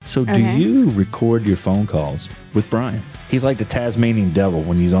So do you record your phone calls with Brian? He's like the Tasmanian devil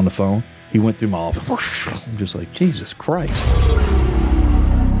when he's on the phone. He went through my office. I'm just like, Jesus Christ.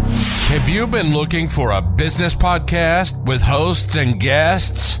 Have you been looking for a business podcast with hosts and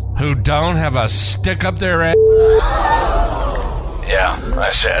guests who don't have a stick up their ass? Yeah,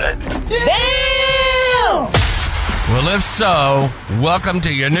 I said it. Damn! Well, if so, welcome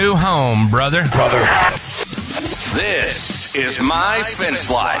to your new home, brother. This is My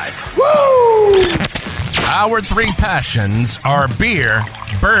Fence Life. Woo! Our three passions are beer,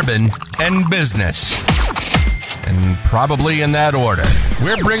 bourbon, and business. And probably in that order.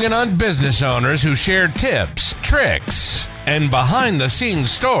 We're bringing on business owners who share tips, tricks, and behind-the-scenes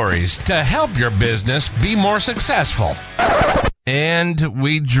stories to help your business be more successful. And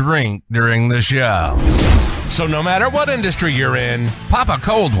we drink during the show. So no matter what industry you're in, pop a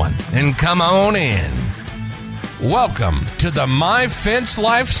cold one and come on in. Welcome to the My Fence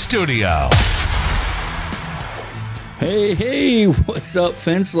Life studio. Hey, what's up,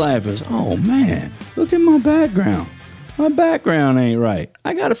 Fence Lifers? Oh, man, look at my background. My background ain't right.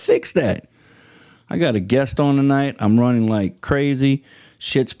 I got to fix that. I got a guest on tonight. I'm running like crazy.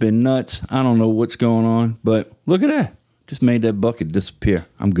 Shit's been nuts. I don't know what's going on, but look at that. Just made that bucket disappear.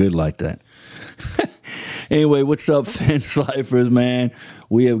 I'm good like that. Anyway, what's up, Fence Lifers, man?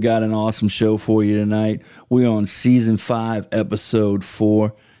 We have got an awesome show for you tonight. We're on Season 5, Episode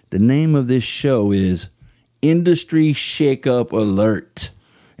 4. The name of this show is Industry Shakeup Alert,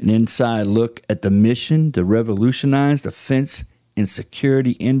 an inside look at the mission to revolutionize the fence and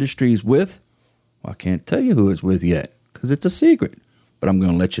security industries with, well, I can't tell you who it's with yet because it's a secret, but I'm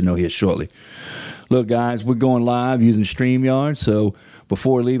going to let you know here shortly. Look, guys, we're going live using StreamYard, so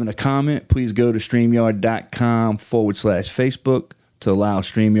before leaving a comment, please go to StreamYard.com/Facebook to allow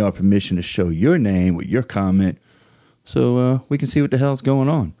StreamYard permission to show your name with your comment so we can see what the hell's going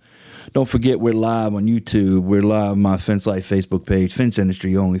on. Don't forget, we're live on YouTube. We're live on my Fence Life Facebook page, Fence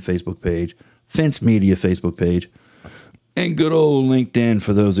Industry Only Facebook page, Fence Media Facebook page, and good old LinkedIn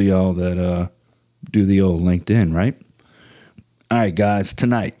for those of y'all that do the old LinkedIn, right? All right, guys,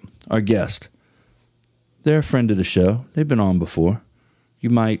 tonight, our guest. They're a friend of the show. They've been on before.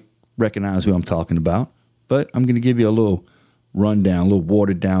 You might recognize who I'm talking about, but I'm going to give you a little rundown, a little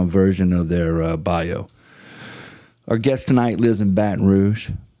watered-down version of their bio. Our guest tonight lives in Baton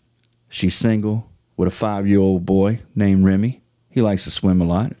Rouge. She's single with a 5-year-old boy named Remy. He likes to swim a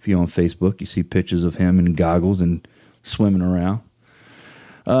lot. If you're on Facebook, you see pictures of him in goggles and swimming around.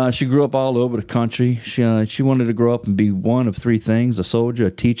 She grew up all over the country. She wanted to grow up and be one of three things: a soldier,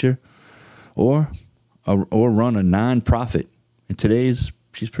 a teacher, or run a non-profit. And she's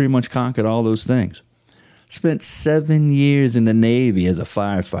pretty much conquered all those things. Spent 7 years in the Navy as a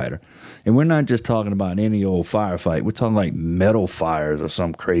firefighter. And we're not just talking about any old firefight. We're talking like metal fires or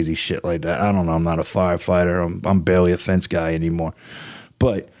some crazy shit like that. I don't know. I'm not a firefighter. I'm barely a fence guy anymore.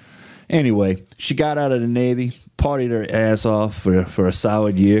 But anyway, she got out of the Navy, partied her ass off for a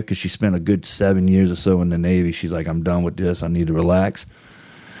solid year because she spent a good 7 years or so in the Navy. She's like, I'm done with this. I need to relax.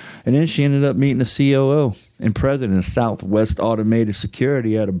 And then she ended up meeting the COO and president of Southwest Automated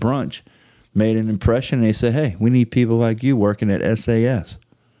Security at a brunch. Made an impression. They said, hey, we need people like you working at SAS.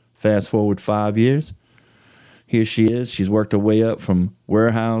 Fast forward 5 years. Here she is. She's worked her way up from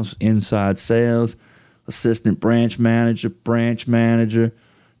warehouse, inside sales, assistant branch manager.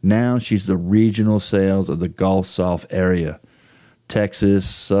 Now she's the regional sales of the Gulf South area. Texas,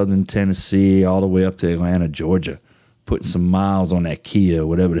 southern Tennessee, all the way up to Atlanta, Georgia. Putting some miles on that Kia,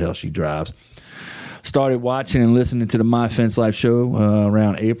 whatever the hell she drives. Started watching and listening to the My Fence Life show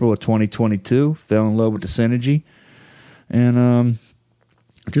around April of 2022. Fell in love with the synergy, and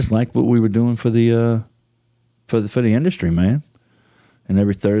just liked what we were doing for the industry, man. And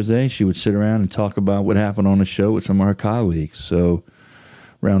every Thursday, she would sit around and talk about what happened on the show with some of her colleagues. So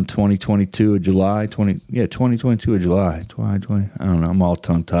around 2022 of July, 2022 of July, 2020. I don't know. I'm all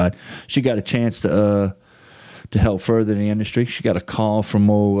tongue tied. She got a chance to help further the industry. She got a call from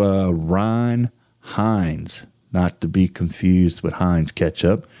old Ron Hines, not to be confused with Heinz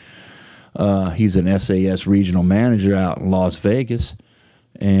Ketchup. He's an SAS regional manager out in Las Vegas,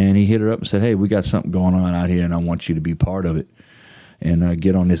 and he hit her up and said, hey, we got something going on out here, and I want you to be part of it and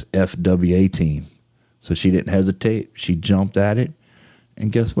get on this FWA team. So she didn't hesitate. She jumped at it,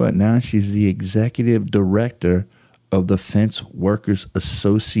 and guess what? Now she's the executive director of the Fence Workers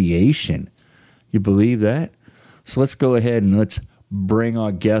Association. You believe that? So let's go ahead and let's bring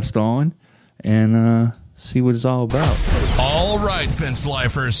our guest on and see what it's all about. All right, Fence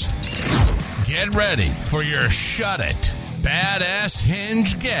Lifers, get ready for your Shut It Badass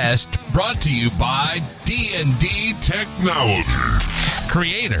Hinge guest, brought to you by D&D Technology.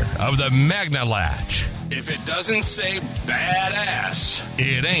 creator of the Magna Latch. If it doesn't say badass,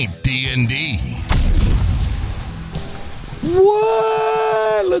 it ain't D&D.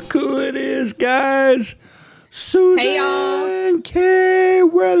 What? Look who it is, guys. Susan K.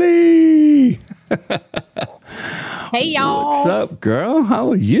 Worley. Hey, y'all. What's up, girl?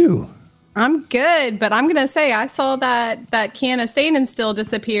 How are you? I'm good, but I'm going to say I saw that can of Satan still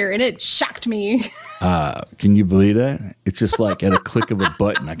disappear, and it shocked me. Can you believe that? It's just like at a click of a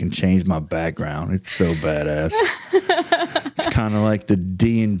button, I can change my background. It's so badass. It's kind of like the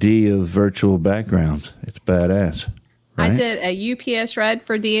D&D of virtual backgrounds. It's badass. Right? I did a UPS Red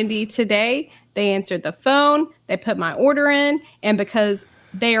for D&D today. They answered the phone. They put my order in, and because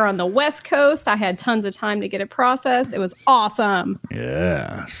they are on the West Coast, I had tons of time to get it processed. It was awesome.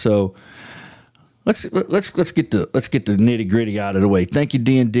 Yeah. So let's get the nitty gritty out of the way. Thank you,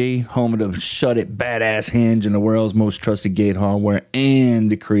 D&D, home of the Shut It Badass Hinge and the world's most trusted gate hardware, and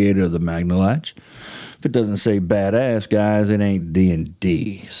the creator of the Magna Latch. If it doesn't say badass, guys, it ain't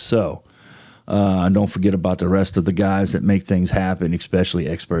D&D. So don't forget about the rest of the guys that make things happen, especially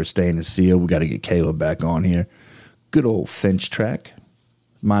Expert Stainless Steel. We got to get Caleb back on here. Good old Finch Track,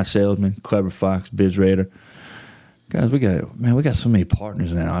 My Salesman, Clever Fox, Biz Raider. Guys, we got so many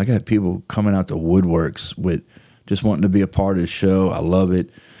partners now. I got people coming out the woodworks with just wanting to be a part of the show. I love it.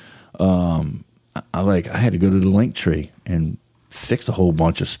 I had to go to the link tree and fix a whole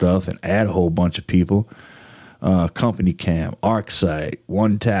bunch of stuff and add a whole bunch of people. Company Cam, ArcSite,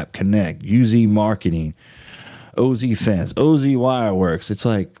 One Tap Connect, UZ Marketing, OZ Fence, OZ Wireworks. It's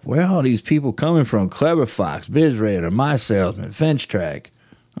like, where are all these people coming from? Clever Fox, Biz Raider, My Salesman, Finch Track.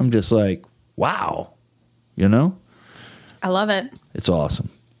 I'm just like, wow, you know? I love it. It's awesome.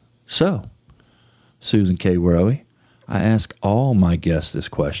 So, Susan K. Worley, I ask all my guests this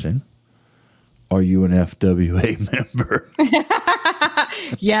question. Are you an FWA member?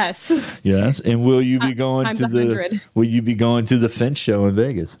 Yes. Yes. And will you be going will you be going to the Finch show in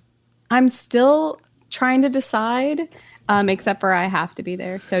Vegas? I'm still trying to decide, except for I have to be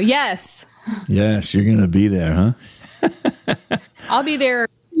there. So yes. Yes, you're going to be there, huh? I'll be there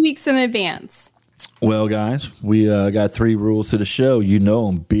 2 weeks in advance. Well, guys, we got 3 rules to the show. You know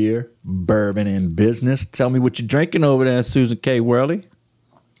them: beer, bourbon, and business. Tell me what you're drinking over there, Susan K. Worley.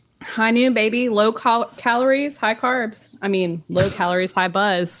 High noon, baby. Low calories, high carbs. I mean, low calories, high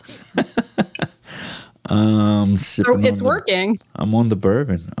buzz. It's working. I'm on the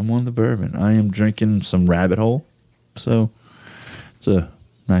bourbon. I am drinking some Rabbit Hole. So it's a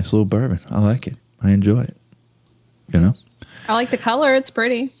nice little bourbon. I like it. I enjoy it. You know? I like the color. It's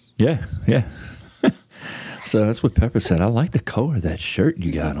pretty. Yeah. So that's what Pepper said. I like the color of that shirt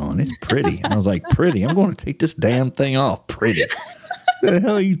you got on. It's pretty. And I was like, pretty? I'm going to take this damn thing off. Pretty. What the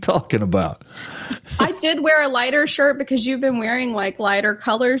hell are you talking about? I did wear a lighter shirt because you've been wearing like lighter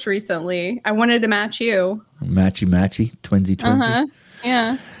colors recently. I wanted to match you. Matchy, twinsy. Uh-huh.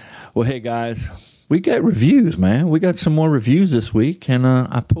 Yeah. Well, hey, guys, we got reviews, man. We got some more reviews this week, and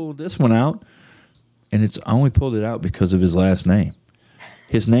I pulled this one out, and I only pulled it out because of his last name.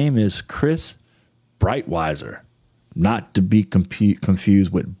 His name is Chris Brightweiser, not to be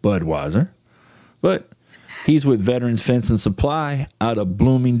confused with Budweiser, but he's with Veterans Fence and Supply out of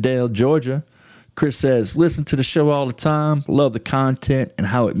Bloomingdale, Georgia. Chris says, listen to the show all the time, love the content, and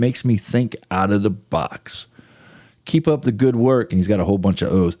how it makes me think out of the box. Keep up the good work, and he's got a whole bunch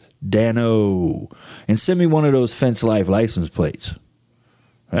of O's. Dano. And send me one of those Fence Life license plates.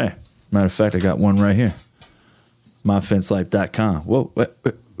 Hey, matter of fact, I got one right here. MyFenceLife.com. Whoa.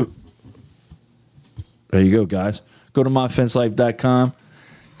 There you go, guys. Go to MyFenceLife.com.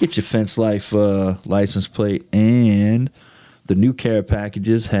 Get your Fence Life license plate, and the new care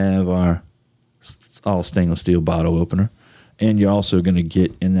packages have our all stainless steel bottle opener, and you're also going to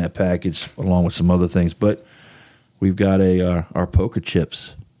get in that package along with some other things. But we've got our poker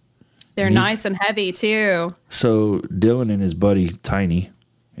chips. They're nice and heavy too. So Dylan and his buddy Tiny,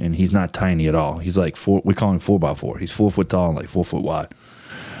 and he's not tiny at all. He's like we call him 4x4. He's 4 foot tall and like 4 foot wide.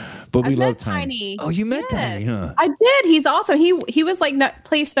 But we love Tiny. Oh, you met Tiny, huh? I did. He's awesome. He was like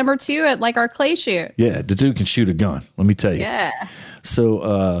place number 2 at like our clay shoot. Yeah, the dude can shoot a gun. Let me tell you. Yeah.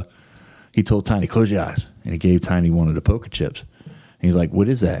 So he told Tiny, close your eyes, and he gave Tiny one of the poker chips. And he's like, what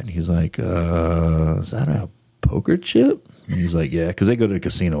is that? And he's like, is that a poker chip? And he's like, yeah, because they go to the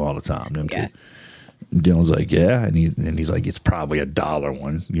casino all the time. Them two. Dylan's like, yeah, and he's like, it's probably $1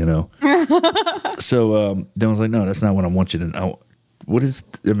 one, you know. So Dylan's like, no, that's not what I want you to know. Does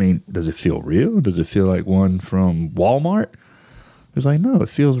it feel real? Does it feel like one from Walmart? He was like, no, it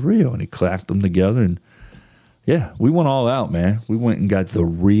feels real. And he clapped them together, and yeah, we went all out, man. We went and got the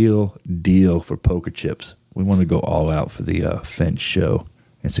real deal for poker chips. We want to go all out for the Fence Show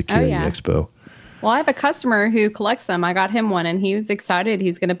and Security Expo. Well, I have a customer who collects them. I got him one, and he was excited.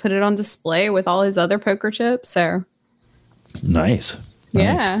 He's going to put it on display with all his other poker chips. So nice.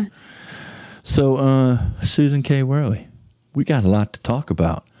 Yeah. So, Susan K. Worley, we got a lot to talk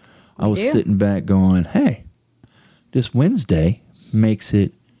about. I was sitting back going, hey, this Wednesday makes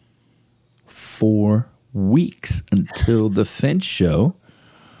it 4 weeks until the Fence Show.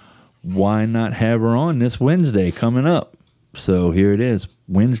 Why not have her on this Wednesday coming up? So here it is,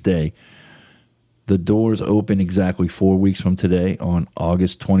 Wednesday. The doors open exactly 4 weeks from today on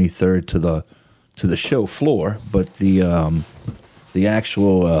August 23rd to the show floor, but the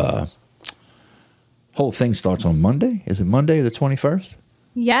actual whole thing starts on Monday. Is it Monday the 21st?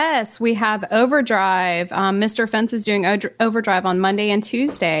 Yes, we have Overdrive. Mr. Fence is doing Overdrive on Monday and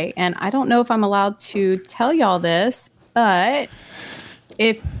Tuesday. And I don't know if I'm allowed to tell y'all this, but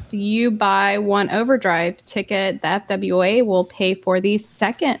if you buy one Overdrive ticket, the FWA will pay for the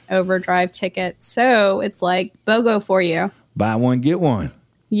second Overdrive ticket. So it's like BOGO for you. Buy one, get one.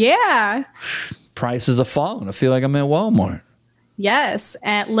 Yeah. Prices are falling. I feel like I'm at Walmart. Yes.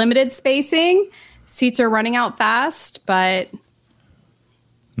 At limited spacing. Seats are running out fast, but...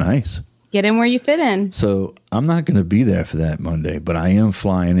 Nice. Get in where you fit in. So I'm not going to be there for that Monday, but I am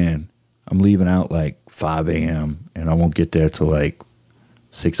flying in. I'm leaving out like 5 a.m. and I won't get there till like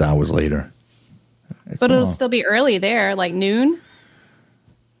 6 hours later. But it'll still be early there, like noon?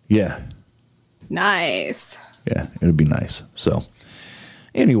 Yeah. Nice. Yeah, it'll be nice. So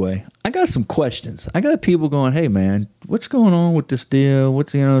anyway, I got some questions. I got people going, hey, man, what's going on with this deal?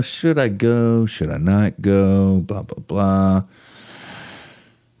 Should I go? Should I not go? Blah, blah, blah.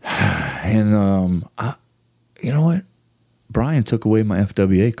 And, you know what? Brian took away my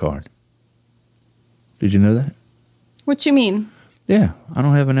FWA card. Did you know that? What you mean? Yeah, I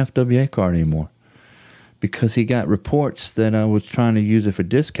don't have an FWA card anymore because he got reports that I was trying to use it for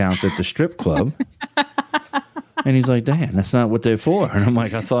discounts at the strip club. And he's like, Dan, that's not what they're for. And I'm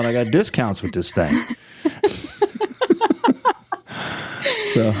like, I thought I got discounts with this thing.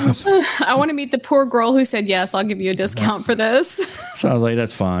 So I want to meet the poor girl who said, yes, I'll give you a discount for this. So I was like,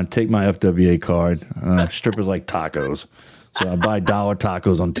 that's fine. Take my FWA card. Strippers like tacos. So I buy dollar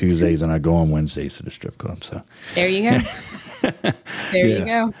tacos on Tuesdays and I go on Wednesdays to the strip club. So there you go. There you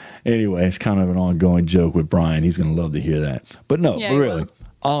go. Anyway, it's kind of an ongoing joke with Brian. He's going to love to hear that. But no, but really,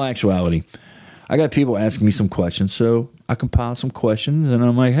 all actuality, I got people asking me some questions. So I compiled some questions and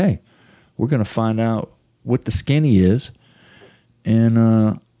I'm like, hey, we're going to find out what the skinny is.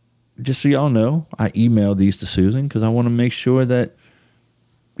 And just so y'all know, I emailed these to Susan because I want to make sure that,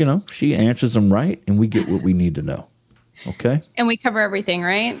 she answers them right and we get what we need to know. Okay? And we cover everything,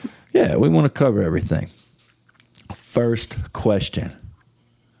 right? Yeah, we want to cover everything. First question.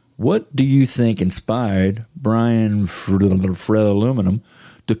 What do you think inspired Brian Fred Aluminum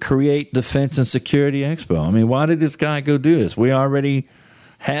to create the Fence and Security Expo? I mean, why did this guy go do this? We already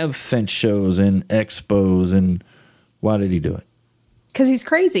have fence shows and expos, and why did he do it? Because he's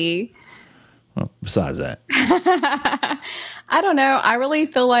crazy. Well, besides that. I don't know. I really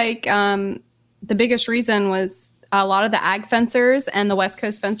feel like the biggest reason was a lot of the ag fencers and the West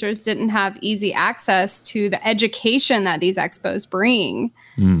Coast fencers didn't have easy access to the education that these expos bring.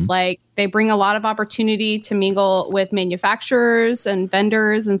 Like they bring a lot of opportunity to mingle with manufacturers and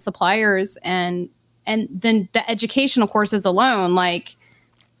vendors and suppliers. And then the educational courses alone, like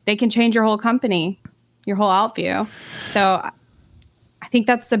they can change your whole company, your whole outview. So I think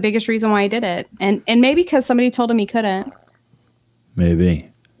that's the biggest reason why he did it. And maybe because somebody told him he couldn't. Maybe.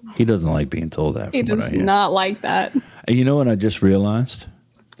 He doesn't like being told that. He does not like that. And you know what I just realized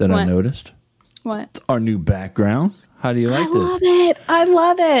that I noticed? What? Our new background. How do you like this? I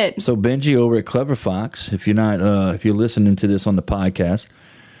love it. So Benji over at Clever Fox, if you're listening to this on the podcast,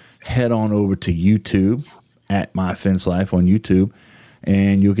 head on over to YouTube at My Fence Life on YouTube,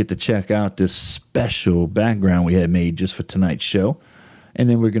 and you'll get to check out this special background we had made just for tonight's show. And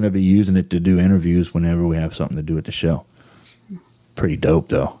then we're going to be using it to do interviews whenever we have something to do at the show. Pretty dope,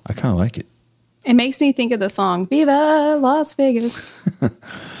 though. I kind of like it. It makes me think of the song, Viva Las Vegas.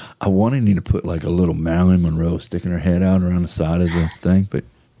 I wanted you to put like a little Marilyn Monroe sticking her head out around the side of the thing, but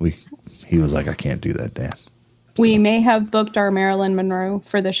he was like, I can't do that, Dan. So. We may have booked our Marilyn Monroe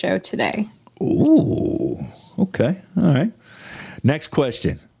for the show today. Ooh, okay. All right. Next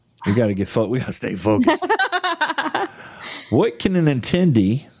question. We got to stay focused. What can an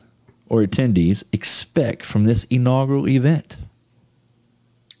attendee or attendees expect from this inaugural event?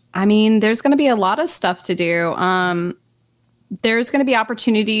 I mean, there's going to be a lot of stuff to do. There's going to be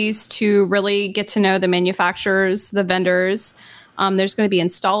opportunities to really get to know the manufacturers, the vendors. There's going to be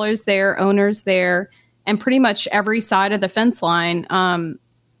installers there, owners there. and pretty much every side of the fence line.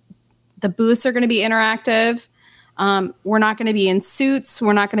 The booths are going to be interactive. We're not going to be in suits.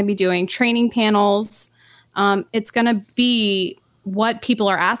 We're not going to be doing training panels. It's going to be what people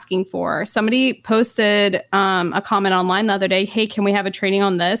are asking for. Somebody posted a comment online the other day, hey, can we have a training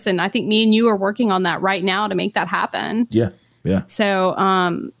on this? And I think me and you are working on that right now to make that happen. Yeah.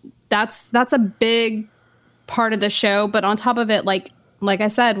 So that's a big part of the show. But on top of it, like I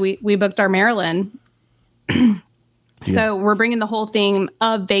said, we booked our Maryland. So we're bringing the whole theme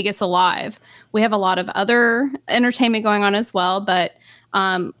of Vegas alive. We have a lot of other entertainment going on as well, but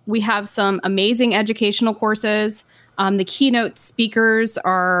we have some amazing educational courses. The keynote speakers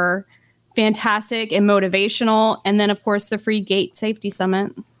are fantastic and motivational. And then, of course, the free Gate Safety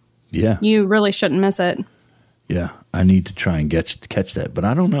Summit. Yeah. You really shouldn't miss it. Yeah. I need to try and catch that, but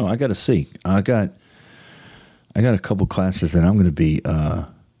I don't know. I got to see. I got a couple classes that I'm going to be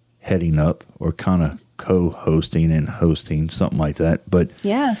heading up or kind of co-hosting and hosting, something like that. But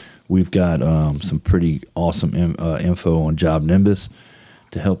yes, we've got some pretty awesome info on Job Nimbus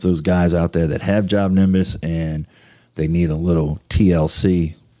to help those guys out there that have Job Nimbus and they need a little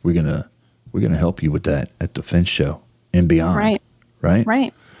TLC. We're gonna help you with that at the Fence Show and beyond.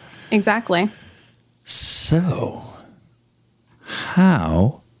 Right. Exactly. So,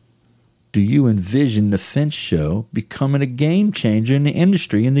 how do you envision the Fence Show becoming a game changer in the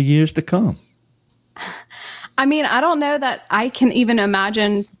industry in the years to come? I mean, I don't know that I can even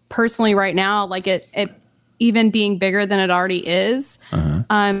imagine personally right now, like it even being bigger than it already is.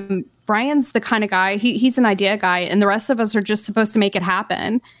 Brian's the kind of guy, he's an idea guy, and the rest of us are just supposed to make it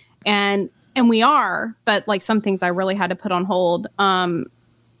happen. And we are, but like some things I really had to put on hold.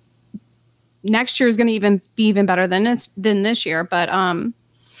 Next year is going to be even better than this year. But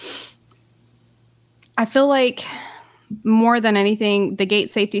I feel like more than anything, the Gate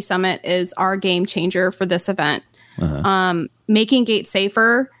Safety Summit is our game changer for this event. Making Gate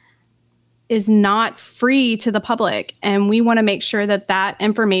safer is not free to the public, and we want to make sure that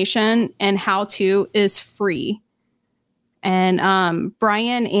information and how to is free. And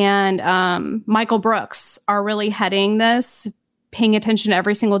Brian and Michael Brooks are really heading this, paying attention to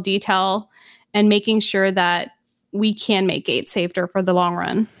every single detail and making sure that we can make Gate safer for the long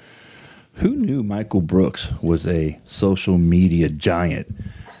run. Who knew Michael Brooks was a social media giant?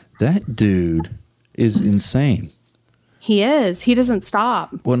 That dude is insane. He is. He doesn't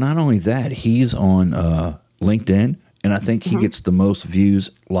stop. Well, not only that, he's on LinkedIn, and I think he gets the most views,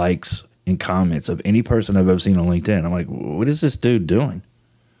 likes, and comments of any person I've ever seen on LinkedIn. I'm like, what is this dude doing?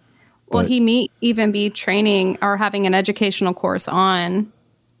 Well, he may even be training or having an educational course on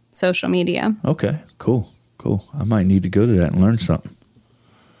social media. Okay, cool. I might need to go to that and learn something.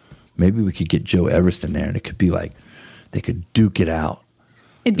 Maybe we could get Joe Everest in there, and it could be like they could duke it out.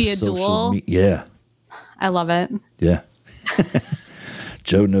 It'd be a duel. Yeah. I love it. Yeah.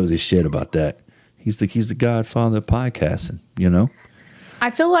 Joe knows his shit about that. He's the godfather of podcasting, you know?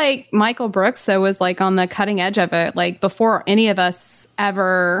 I feel like Michael Brooks, though, was like on the cutting edge of it. Like before any of us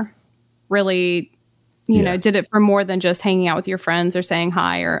ever really, you know, did it for more than just hanging out with your friends or saying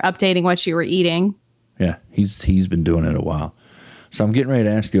hi or updating what you were eating. Yeah, he's been doing it a while. So I'm getting ready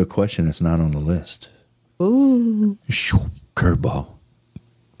to ask you a question that's not on the list. Ooh. Curveball.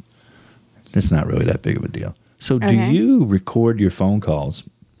 It's not really that big of a deal. So do you record your phone calls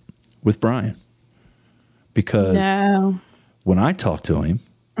with Brian? Because when I talk to him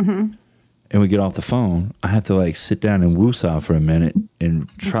and we get off the phone, I have to like sit down and woosah for a minute and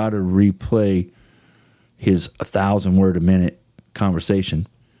try to replay his 1,000 word a minute conversation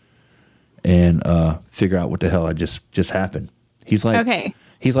and figure out what the hell I just happened. He's like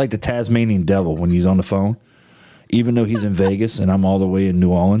he's like the Tasmanian devil when he's on the phone. Even though he's in Vegas and I'm all the way in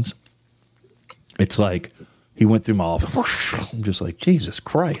New Orleans, it's like he went through my office. I'm just like, Jesus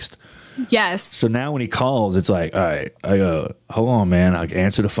Christ. Yes. So now when he calls, it's like, all right, I go, hold on, man. I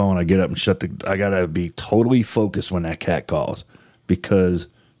answer the phone. I get up and I got to be totally focused when that cat calls because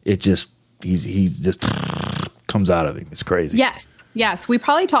it just, he just comes out of him. It's crazy. Yes. We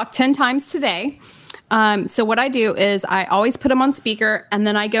probably talked 10 times today. So what I do is I always put them on speaker and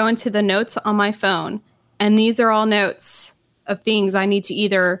then I go into the notes on my phone. And these are all notes of things I need to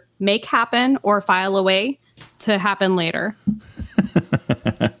either make happen or file away to happen later.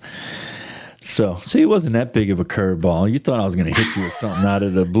 So, see, it wasn't that big of a curveball. You thought I was going to hit you with something out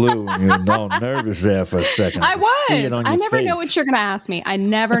of the blue, and you were all nervous there for a second. I was. I never know what you're going to ask me.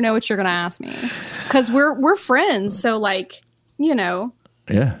 Because we're friends. So, like, you know.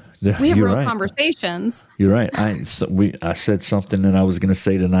 Yeah. We have real conversations. You're right. I said something that I was going to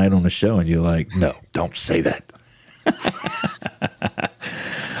say tonight on the show, and you're like, no, don't say that.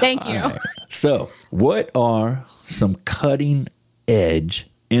 Thank you. Right. So, what are some cutting edge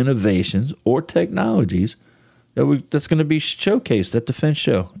innovations or technologies that's going to be showcased at the Fence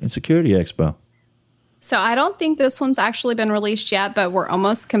Show and Security Expo? So I don't think this one's actually been released yet, but we're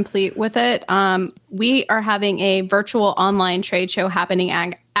almost complete with it. We are having a virtual online trade show happening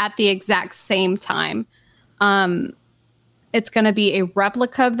at the exact same time. It's going to be a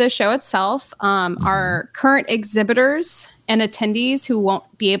replica of the show itself. Our current exhibitors and attendees who won't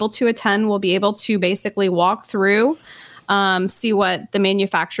be able to attend will be able to basically walk through, see what the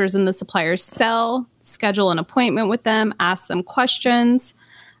manufacturers and the suppliers sell, schedule an appointment with them, ask them questions.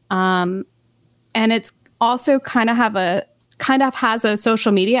 And it's also kind of has a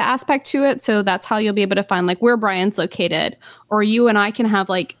social media aspect to it. So that's how you'll be able to find like where Brian's located, or you and I can have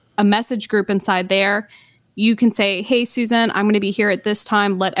like a message group inside there. You can say, hey, Susan, I'm going to be here at this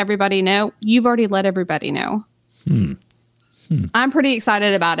time. Let everybody know. You've already let everybody know. I'm pretty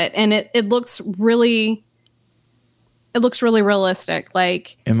excited about it. And it looks really realistic.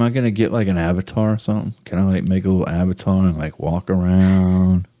 Like, am I going to get like an avatar or something? Can I like make a little avatar and like walk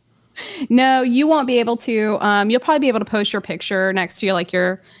around? No, you won't be able to. You'll probably be able to post your picture next to like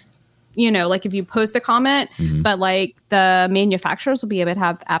your, like if you post a comment, but like the manufacturers will be able to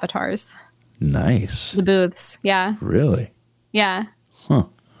have avatars. Nice. The booths. Yeah. Really? Yeah. Huh.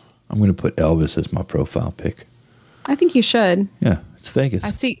 I'm going to put Elvis as my profile pic. I think you should. Yeah. It's Vegas.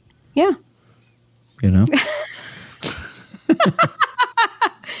 I see. Yeah.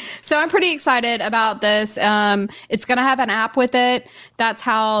 So I'm pretty excited about this. It's going to have an app with it. That's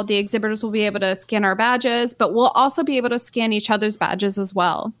how the exhibitors will be able to scan our badges, but we'll also be able to scan each other's badges as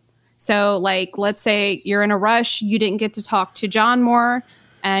well. So like, let's say you're in a rush, you didn't get to talk to John more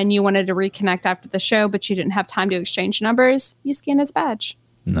and you wanted to reconnect after the show, but you didn't have time to exchange numbers. You scan his badge.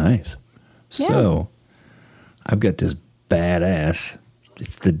 Nice. Yeah. So I've got this badass,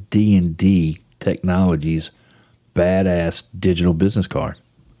 it's the D&D Technologies badass digital business card.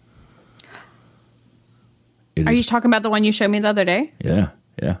 Are you talking about the one you showed me the other day? Yeah.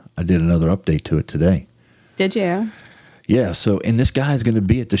 I did another update to it today. Did you? Yeah. So, and this guy's going to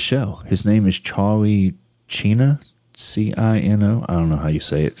be at the show. His name is Charlie Cino, Cino. I don't know how you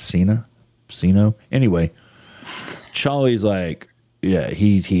say it. Cino. Anyway, Charlie's like, yeah,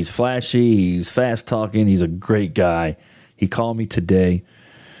 he's flashy. He's fast talking. He's a great guy. He called me today.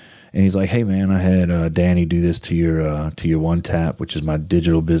 And he's like, hey, man, I had Danny do this to your One Tap, which is my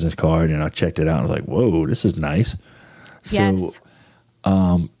digital business card. And I checked it out. And I was like, whoa, this is nice. Yes.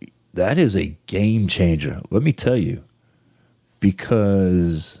 So that is a game changer. Let me tell you.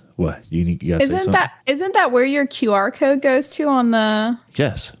 Because, what? You gotta say something? Isn't that where your QR code goes to on the...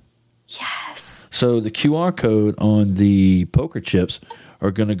 Yes. Yes. So the QR code on the poker chips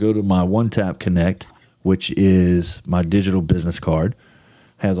are going to go to my One Tap Connect, which is my digital business card.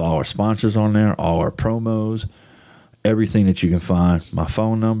 Has all our sponsors on there, all our promos, everything that you can find. My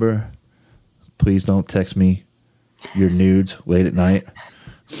phone number. Please don't text me your nudes late at night.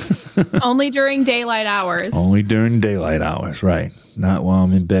 Only during daylight hours. Only during daylight hours, right. Not while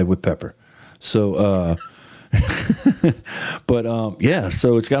I'm in bed with Pepper. So, yeah,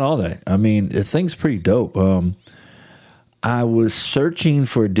 so it's got all that. I mean, the thing's pretty dope. I was searching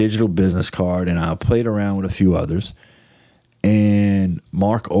for a digital business card, and I played around with a few others. And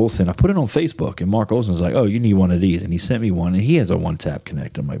Mark Olson, I put it on Facebook, and Mark Olson's like, oh, you need one of these. And he sent me one, and he has a One Tap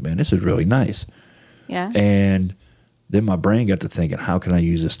Connect. I'm like, man, this is really nice. Yeah. And then my brain got to thinking, how can I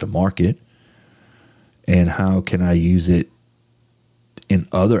use this to market? And how can I use it in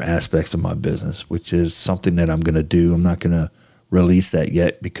other aspects of my business, which is something that I'm going to do. I'm not going to release that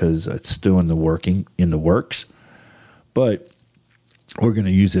yet because it's still in the works. But we're going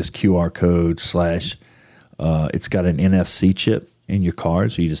to use this QR code / it's got an NFC chip in your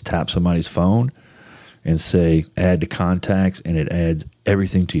card, so you just tap somebody's phone and say add to contacts, and it adds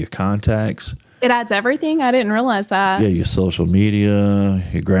everything to your contacts. It adds everything? I didn't realize that. Yeah, your social media,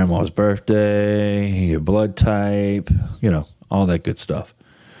 your grandma's birthday, your blood type, all that good stuff.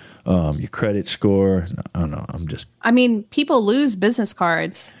 Your credit score. I don't know. I mean, people lose business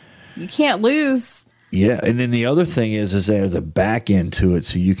cards. You can't lose... Yeah, and then the other thing is there's a back end to it,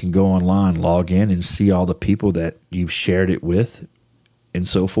 so you can go online, log in, and see all the people that you've shared it with and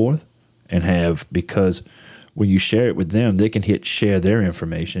so forth, because when you share it with them, they can hit share their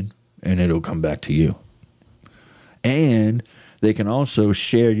information, and it'll come back to you. And they can also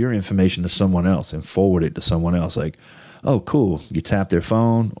share your information to someone else and forward it to someone else. Like, oh, cool, you tap their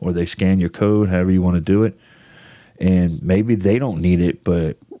phone or they scan your code, however you want to do it, and maybe they don't need it,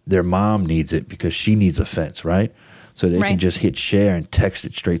 but their mom needs it because she needs a fence, right? So they can just hit share and text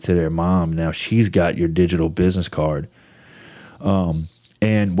it straight to their mom. Now she's got your digital business card.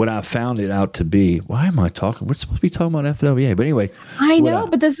 And what I found it out to be, why am I talking? We're supposed to be talking about FWA, but anyway. I know,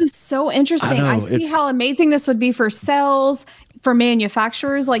 but this is so interesting. I see how amazing this would be for sales, for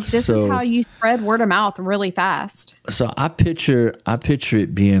manufacturers. Like this is how you spread word of mouth really fast. So I picture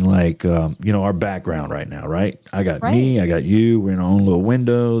it being like, our background right now, right? I got me, I got you, we're in our own little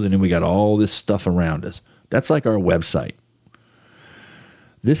windows, and then we got all this stuff around us. That's like our website.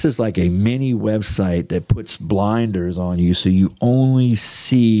 This is like a mini website that puts blinders on you so you only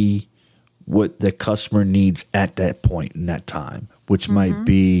see what the customer needs at that point in that time, which might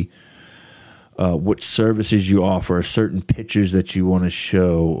be what services you offer, certain pictures that you want to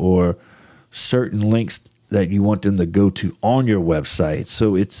show, or certain links that you want them to go to on your website.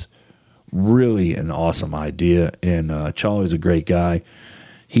 So it's really an awesome idea, and Charlie's a great guy.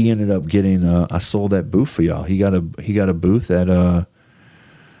 He ended up getting I sold that booth for y'all. He got a booth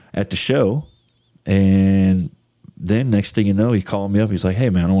at the show, and then next thing you know, he called me up. He's like, "Hey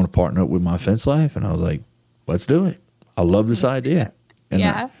man, I want to partner up with My Fence Life," and I was like, "Let's do it. I love this idea."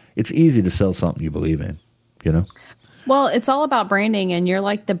 And it's easy to sell something you believe in, Well, it's all about branding, and you're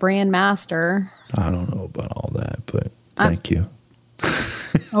like the brand master. I don't know about all that, but thank you.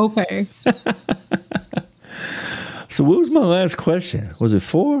 Okay. So what was my last question? Was it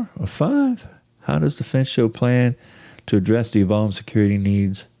 4 or 5? How does the Fence Show plan to address the evolving security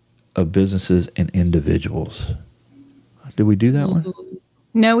needs of businesses and individuals? Did we do that one?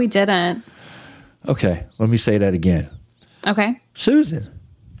 No, we didn't. Okay, let me say that again. Okay. Susan,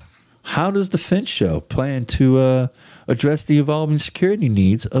 how does the Fence Show plan to address the evolving security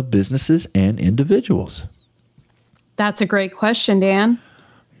needs of businesses and individuals? That's a great question, Dan.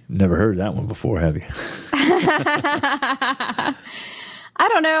 Never heard that one before, have you? I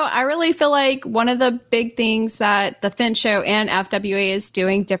don't know. I really feel like one of the big things that the Fence Show and FWA is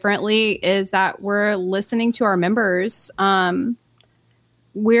doing differently is that we're listening to our members.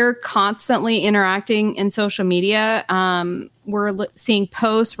 We're constantly interacting in social media. We're seeing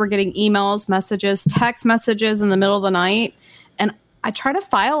posts, we're getting emails, messages, text messages in the middle of the night. And I try to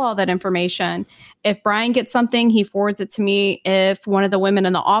file all that information. If Brian gets something, he forwards it to me. If one of the women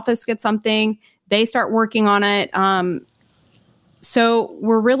in the office gets something, they start working on it. So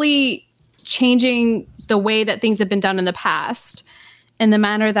we're really changing the way that things have been done in the past, in the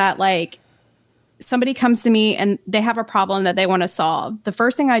manner that like somebody comes to me and they have a problem that they want to solve. The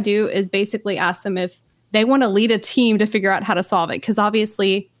first thing I do is basically ask them if they want to lead a team to figure out how to solve it. Because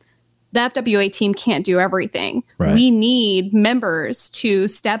obviously the FWA team can't do everything. Right. We need members to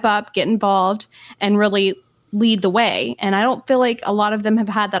step up, get involved, and really lead the way. And I don't feel like a lot of them have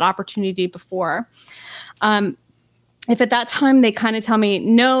had that opportunity before. If at that time they kind of tell me,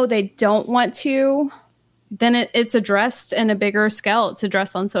 no, they don't want to, then it's addressed in a bigger scale. It's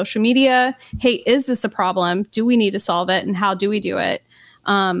addressed on social media. Hey, is this a problem? Do we need to solve it? And how do we do it?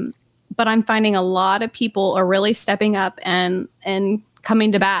 But I'm finding a lot of people are really stepping up and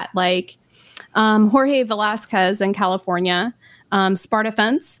coming to bat. Like Jorge Velasquez in California, Sparta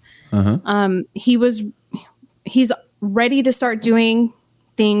Fence. He's ready to start doing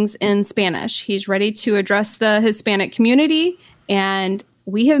things in Spanish. He's ready to address the Hispanic community, and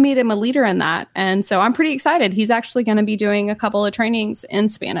we have made him a leader in that. And so I'm pretty excited. He's actually going to be doing a couple of trainings in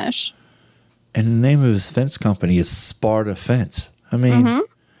Spanish. And the name of his fence company is Sparta Fence. I mean,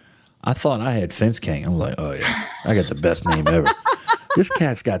 I thought I had Fence King. I'm like, oh yeah, I got the best name ever. This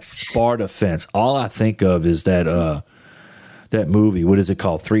cat's got Sparta Fence. All I think of is that movie. What is it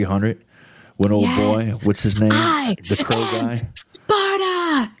called? 300. When old boy, what's his name? The crow guy.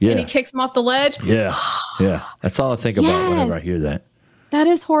 Sparta. Yeah. And he kicks him off the ledge. Yeah. Yeah. That's all I think about whenever I hear that. That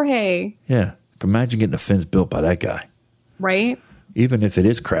is Jorge. Yeah. Imagine getting a fence built by that guy. Right. Even if it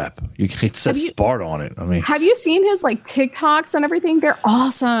is crap, you can set Sparta on it. I mean, have you seen his like TikToks and everything? They're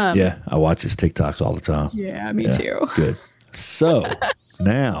awesome. Yeah. I watch his TikToks all the time. Yeah, me too. Good. So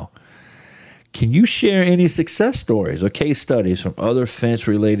now, can you share any success stories or case studies from other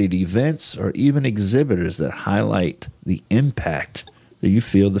fence-related events or even exhibitors that highlight the impact that you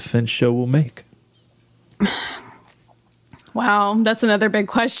feel the Fence Show will make? Wow, that's another big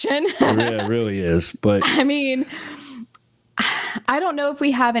question. Yeah, it really is. But I mean, I don't know if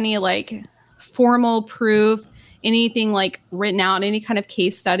we have any like formal proof, anything like written out, any kind of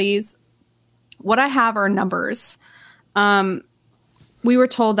case studies. What I have are numbers. We were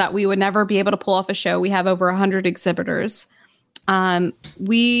told that we would never be able to pull off a show. We have over 100 exhibitors.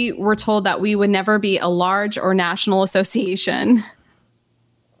 We were told that we would never be a large or national association.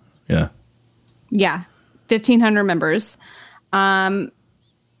 Yeah. Yeah. 1,500 members.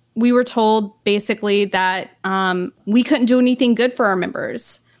 We were told basically that we couldn't do anything good for our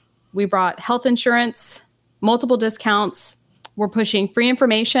members. We brought health insurance, multiple discounts. We're pushing free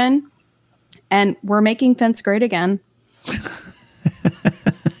information, and we're making fence great again.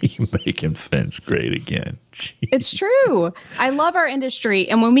 You making fence great again. Jeez. It's true. I love our industry.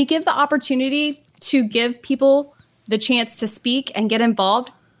 And when we give the opportunity to give people the chance to speak and get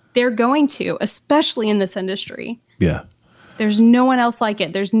involved, they're going to, especially in this industry. Yeah. There's no one else like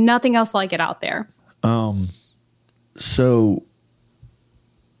it. There's nothing else like it out there. So,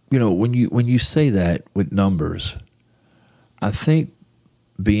 you know, when you say that with numbers, I think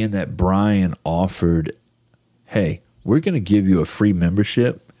being that Brian offered, hey, we're going to give you a free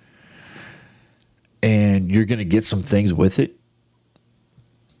membership and you're going to get some things with it.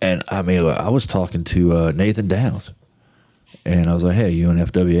 And I mean, I was talking to Nathan Downs and I was like, hey, you an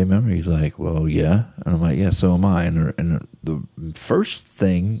FWA member? He's like, well, yeah. And I'm like, yeah, so am I. And the first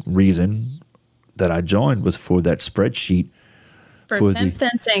reason that I joined was for that spreadsheet. For temp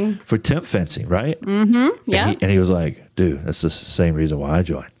fencing. For temp fencing, right? Mm-hmm. Yeah. And he was like, dude, that's the same reason why I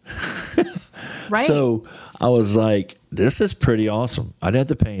joined. Right. So I was like, this is pretty awesome. I didn't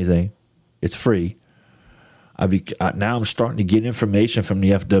have to pay anything. It's free. Now I'm starting to get information from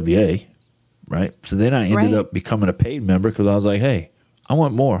the FWA, right? So then I ended up becoming a paid member because I was like, hey, I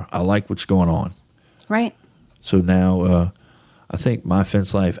want more. I like what's going on. Right. So now I think My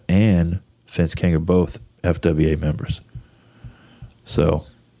Fence Life and Fence King are both FWA members. So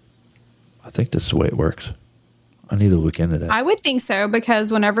I think this is the way it works. I need to look into that. I would think so,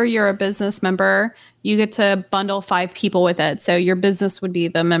 because whenever you're a business member, you get to bundle 5 people with it. So your business would be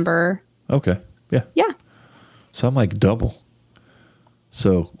the member. Okay. Yeah. Yeah. So I'm like double.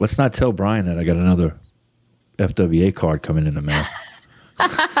 So let's not tell Brian that I got another FWA card coming in the mail.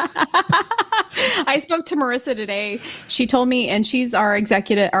 I spoke to Marissa today. She told me, and she's our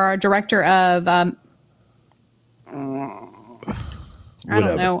our director of, I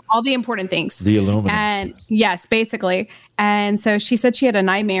don't know, all the important things. The Illuminati. And yes, basically. And so she said she had a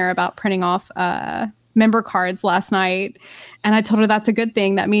nightmare about printing off member cards last night. And I told her that's a good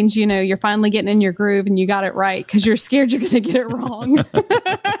thing. That means, you know, you're finally getting in your groove and you got it right, because you're scared you're going to get it wrong.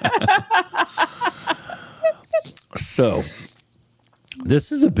 So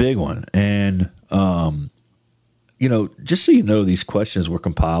this is a big one. And, you know, just so you know, these questions were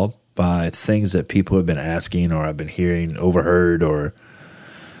compiled by things that people have been asking or I've been hearing, overheard, or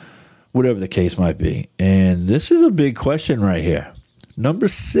whatever the case might be. And this is a big question right here. Number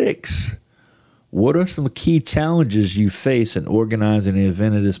 6, what are some key challenges you face in organizing an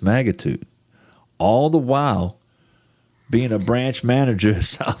event of this magnitude? All the while being a branch manager at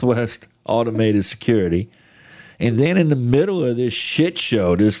Southwest Automated Security. And then in the middle of this shit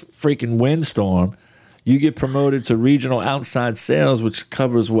show, this freaking windstorm, you get promoted to regional outside sales, which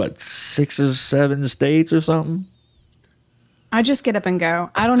covers, what, 6 or 7 states or something? I just get up and go.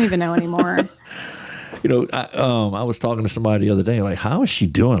 I don't even know anymore. You know, I was talking to somebody the other day, like, how is she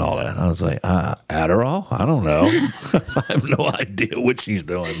doing all that? And I was like, Adderall? I don't know. I have no idea what she's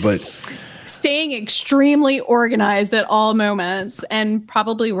doing, but staying extremely organized at all moments and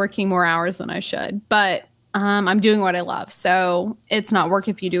probably working more hours than I should. But I'm doing what I love. So it's not work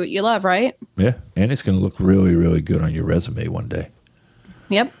if you do what you love, right? Yeah. And it's going to look really, really good on your resume one day.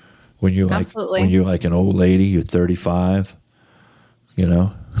 Yep. When you're Absolutely. When you're like an old lady, you're 35, you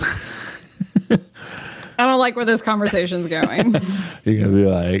know. I don't like where this conversation's going. You're going to be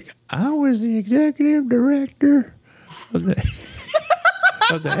like, I was the executive director of the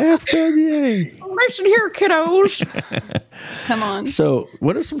FWA. Listen here, kiddos. Come on. So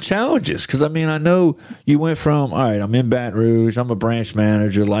what are some challenges? Because, I mean, I know you went from, all right, I'm in Baton Rouge, I'm a branch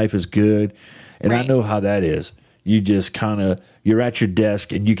manager, life is good. And I know how that is. You just kind of, you're at your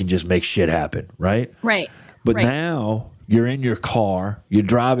desk and you can just make shit happen, right? Right. But now you're in your car, you're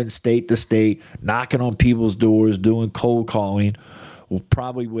driving state to state, knocking on people's doors, doing cold calling,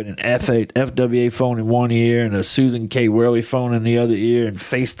 probably with an FWA phone in one ear and a Susan K. Worley phone in the other ear, and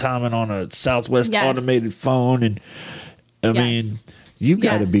FaceTiming on a Southwest automated phone. And I mean, you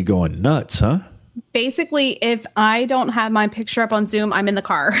got to be going nuts, huh? Basically, if I don't have my picture up on Zoom, I'm in the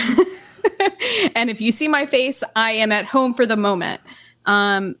car. And if you see my face, I am at home for the moment.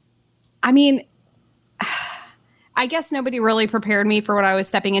 I mean, I guess nobody really prepared me for what I was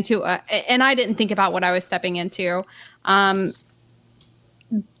stepping into. And I didn't think about what I was stepping into.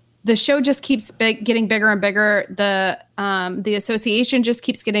 The show just keeps getting bigger and bigger. The association just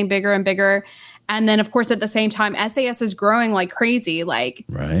keeps getting bigger and bigger. And then, of course, at the same time, SAS is growing like crazy, like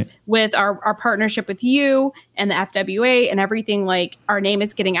with our partnership with you and the FWA and everything. Like, our name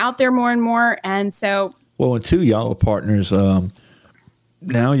is getting out there more and more. And so, well, and two, y'all are partners.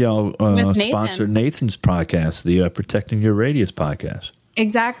 Now y'all sponsor Nathan's podcast, the Protecting Your Radius podcast.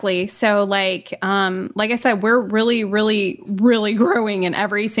 Exactly. So like I said, we're really, really, really growing in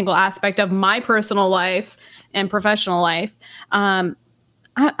every single aspect of my personal life and professional life. I'm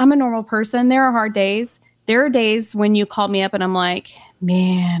a normal person. There are hard days. There are days when you call me up and I'm like,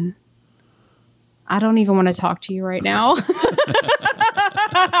 man, I don't even want to talk to you right now.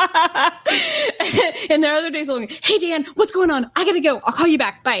 And there are other days I'm like, hey, Dan, what's going on? I got to go. I'll call you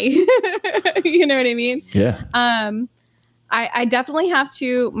back. Bye. You know what I mean? Yeah. I definitely have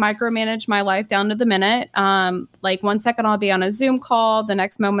to micromanage my life down to the minute. Like 1 second I'll be on a Zoom call. The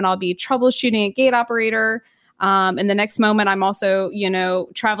next moment I'll be troubleshooting a gate operator. And the next moment I'm also,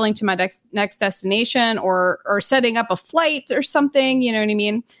 traveling to my next destination or setting up a flight or something, you know what I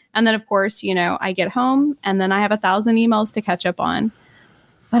mean? And then of course, I get home and then I have 1,000 emails to catch up on,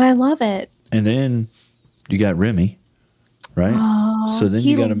 but I love it. And then you got Remy, right? Oh, so then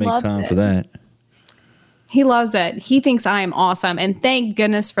you got to make time for that. He loves it. He thinks I am awesome. And thank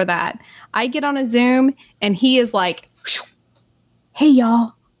goodness for that. I get on a Zoom and he is like, hey,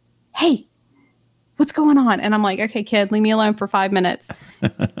 y'all. Hey, what's going on? And I'm like, okay, kid, leave me alone for 5 minutes.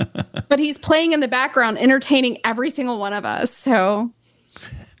 But he's playing in the background, entertaining every single one of us. So it's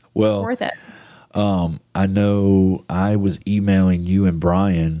worth it. I know I was emailing you and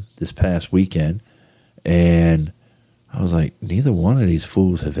Brian this past weekend, and I was like, neither one of these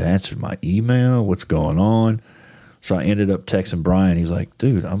fools have answered my email. What's going on? So I ended up texting Brian. He's like,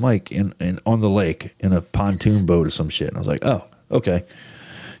 dude, I'm like in on the lake in a pontoon boat or some shit. And I was like, oh, okay.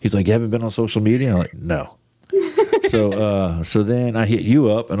 He's like, you haven't been on social media? I'm like, no. So then I hit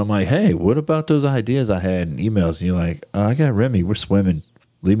you up and I'm like, hey, what about those ideas I had in emails? And you're like, I got Remy. We're swimming.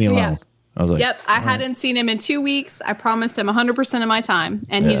 Leave me alone. Yeah. I was like, yep. I hadn't seen him in 2 weeks. I promised him 100% of my time,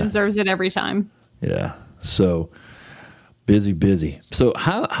 and he deserves it every time. Yeah. So busy. So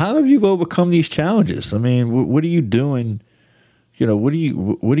how have you overcome these challenges? I mean, what are you doing? What are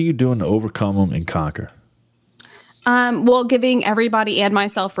you doing to overcome them and conquer? Well, giving everybody and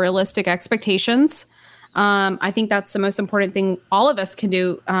myself realistic expectations. I think that's the most important thing all of us can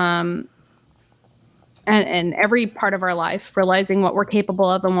do. And every part of our life, realizing what we're capable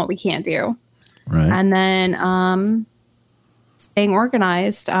of and what we can't do. Right. And then staying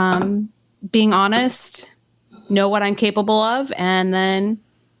organized, being honest, know what I'm capable of, and then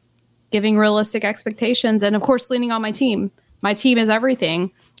giving realistic expectations. And of course, leaning on my team. My team is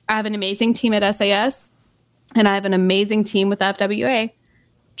everything. I have an amazing team at SAS, and I have an amazing team with FWA.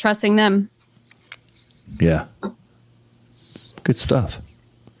 Trusting them. Yeah. Good stuff.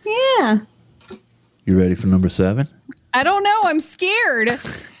 Yeah. You ready for number 7? I don't know. I'm scared.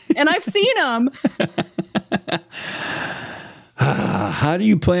 And I've seen them. How do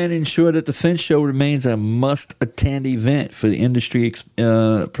you plan to ensure that the Fence Show remains a must-attend event for the industry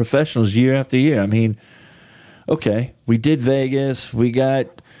professionals year after year? I mean, okay, we did Vegas. We got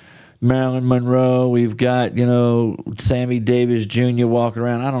Marilyn Monroe. We've got, Sammy Davis Jr. walking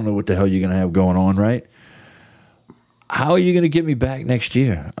around. I don't know what the hell you're going to have going on, right? How are you going to get me back next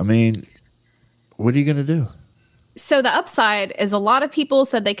year? I mean, what are you going to do? So the upside is a lot of people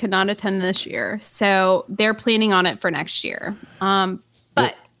said they could not attend this year. So they're planning on it for next year.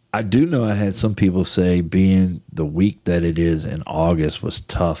 But I do know I had some people say being the week that it is in August was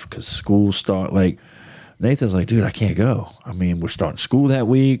tough because school start. Like Nathan's like, dude, I can't go. I mean, we're starting school that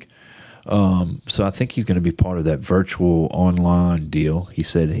week. So I think he's going to be part of that virtual online deal. He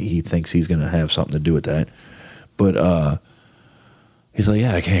said he thinks he's going to have something to do with that. But he's like,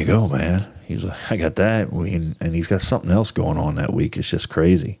 yeah, I can't go, man. He's like, I got that. And he's got something else going on that week. It's just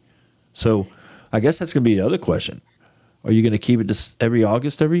crazy. So I guess that's going to be the other question. Are you going to keep it this every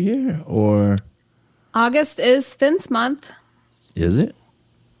August every year? Or August is Fence month. Is it?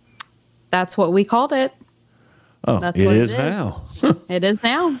 That's what we called it. Oh, that's it what is now. It is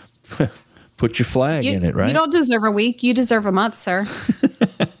now. Put your flag in it, right? You don't deserve a week. You deserve a month, sir.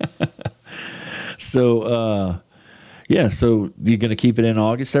 So, so you're going to keep it in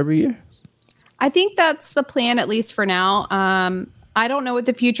August every year? I think that's the plan, at least for now. I don't know what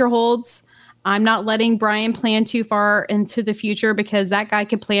the future holds. I'm not letting Brian plan too far into the future because that guy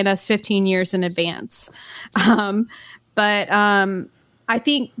could plan us 15 years in advance. But I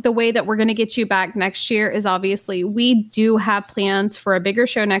think the way that we're going to get you back next year is obviously we do have plans for a bigger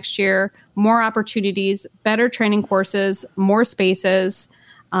show next year, more opportunities, better training courses, more spaces.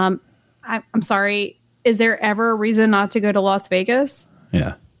 I'm sorry. Is there ever a reason not to go to Las Vegas?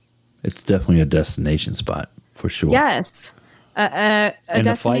 Yeah. It's definitely a destination spot for sure. Yes. A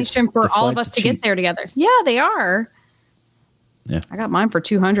destination for all of us to get there together. Yeah, they are. Yeah. I got mine for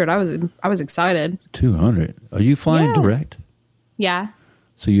 200. I was excited. 200. Are you flying direct? Yeah.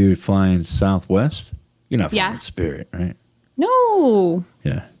 So you're flying Southwest? You're not flying Yeah. Spirit, right? No.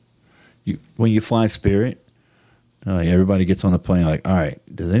 Yeah. When you fly Spirit, everybody gets on the plane like, all right,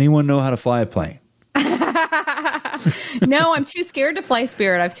 does anyone know how to fly a plane? No, I'm too scared to fly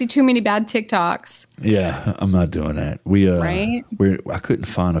Spirit. I've seen too many bad TikToks. Yeah, I'm not doing that. Right? I couldn't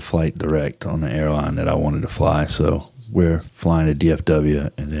find a flight direct on the airline that I wanted to fly, so we're flying to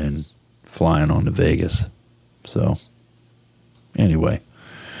DFW and then flying on to Vegas. So, anyway.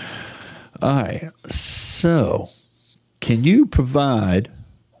 All right. So, can you provide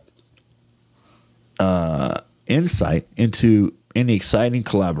insight into any exciting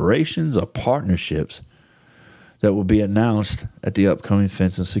collaborations or partnerships that will be announced at the upcoming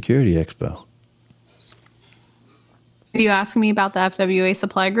Fence and Security Expo? Are you asking me about the FWA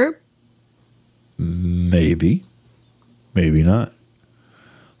Supply Group? Maybe. Maybe not.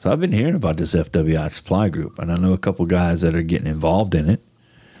 So I've been hearing about this FWI Supply Group, and I know a couple guys that are getting involved in it,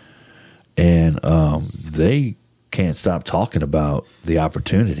 and they can't stop talking about the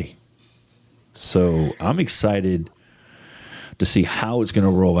opportunity. So I'm excited to see how it's going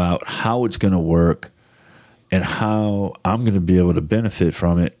to roll out, how it's going to work, and how I'm going to be able to benefit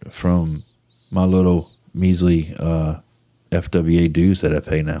from it from my little measly FWA dues that I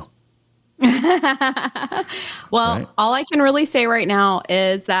pay now. Well, Right? all I can really say right now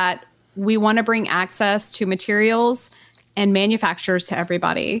is that we want to bring access to materials and manufacturers to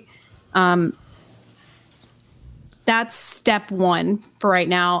everybody. That's step one for right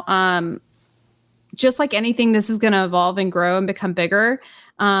now. Just like anything, this is going to evolve and grow and become bigger.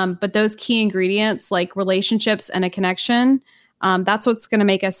 But those key ingredients like relationships and a connection, that's what's going to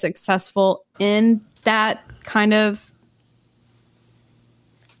make us successful in that kind of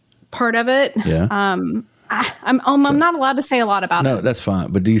part of it. Yeah. I'm not allowed to say a lot about it. No, that's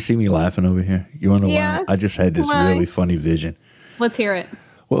fine. But do you see me laughing over here? You want to know why? I just had this really funny vision. Let's hear it.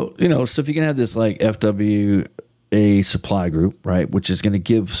 Well, so if you can have this like FWA supply group, right, which is going to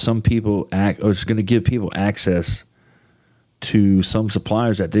give some people it's going to give people access to some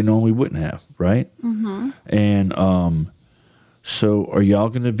suppliers that they normally wouldn't have, right? Mm-hmm. And so are y'all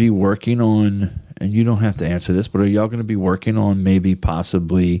going to be working on, and you don't have to answer this, but are y'all going to be working on maybe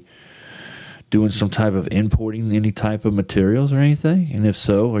possibly doing some type of importing any type of materials or anything? And if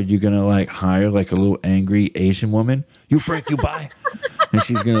so, are you going to like hire like a little angry Asian woman? You break, you buy. And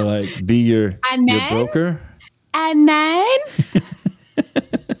she's going to like be your broker? And then?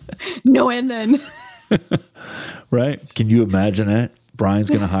 No, and then. Right? Can you imagine that? Brian's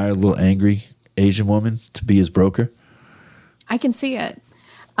going to hire a little angry Asian woman to be his broker? I can see it.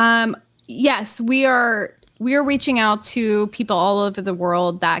 Yes, we are reaching out to people all over the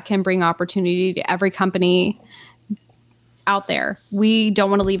world that can bring opportunity to every company out there. We don't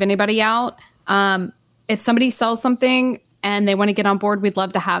want to leave anybody out. If somebody sells something and they want to get on board, we'd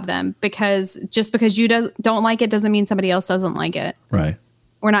love to have them, because just because you don't like it doesn't mean somebody else doesn't like it. Right.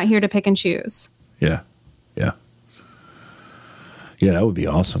 We're not here to pick and choose. Yeah. Yeah. Yeah, that would be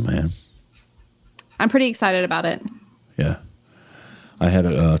awesome, man. I'm pretty excited about it. Yeah. I had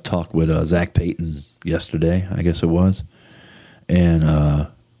a talk with Zach Payton yesterday, I guess it was. And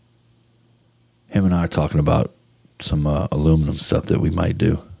him and I are talking about some aluminum stuff that we might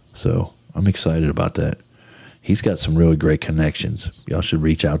do. So I'm excited about that. He's got some really great connections. Y'all should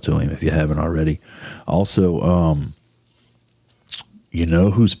reach out to him if you haven't already. Also, you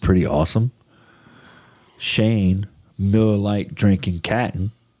know who's pretty awesome? Shane Miller Lite Drinking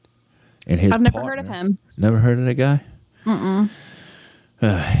Catton. And his I've never partner. heard of him. Never heard of that guy? Mm-mm.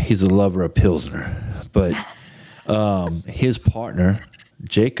 He's a lover of Pilsner. But his partner,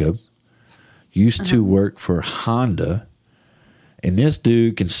 Jacob, used to work for Honda. And this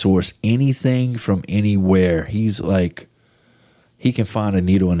dude can source anything from anywhere. He's like, he can find a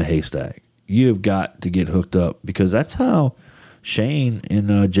needle in a haystack. You have got to get hooked up, because that's how Shane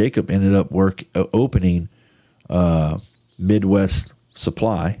and Jacob ended up opening Midwest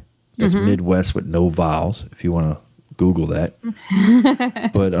Supply. That's Midwest with no vowels, if you want to Google that.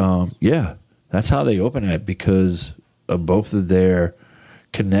 But yeah, that's how they opened it, because of both of their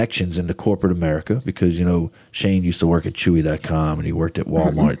connections into corporate America, because, Shane used to work at Chewy.com, and he worked at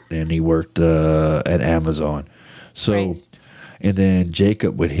Walmart, and he worked at Amazon. So, right. And then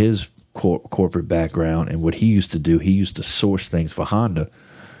Jacob, with his corporate background and what he used to do, he used to source things for Honda.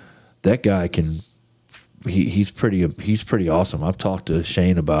 That guy he's pretty awesome. I've talked to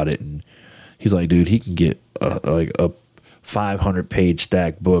Shane about it, and he's like, dude, he can get a 500-page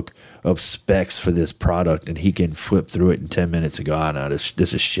stack book of specs for this product, and he can flip through it in 10 minutes and go, no, this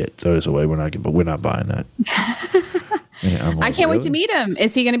is shit. Throw this away. We're not buying that. Like, I can't wait to meet him.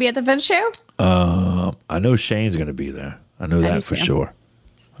 Is he going to be at the Fence show? I know Shane's going to be there. I know that for sure.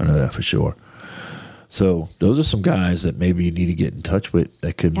 So those are some guys that maybe you need to get in touch with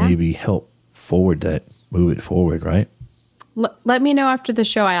that could maybe help move it forward, right? Let me know after the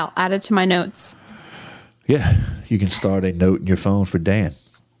show. I'll add it to my notes. Yeah, you can start a note in your phone for Dan.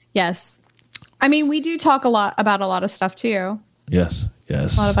 Yes. I mean, we do talk about a lot of stuff too. Yes. A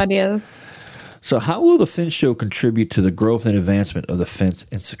lot of ideas. So how will the Fence Show contribute to the growth and advancement of the fence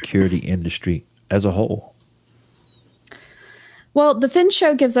and security industry as a whole? Well, the Fence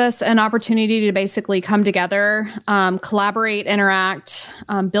Show gives us an opportunity to basically come together, collaborate, interact,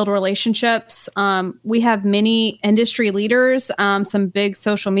 build relationships. We have many industry leaders, some big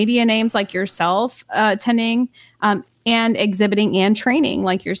social media names like yourself attending and exhibiting and training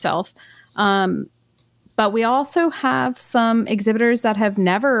like yourself. But we also have some exhibitors that have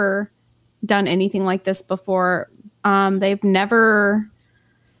never done anything like this before. They've never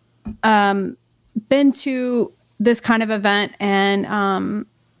been to this kind of event, and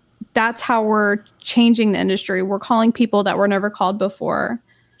that's how we're changing the industry. We're calling people that were never called before.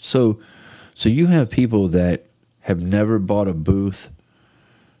 So you have people that have never bought a booth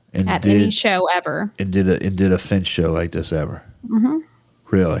at any show ever, and did a fence show like this ever. Mm-hmm.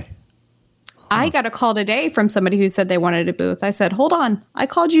 Really? I got a call today from somebody who said they wanted a booth. I said, hold on, I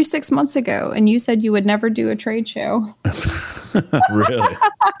called you 6 months ago and you said you would never do a trade show. Really?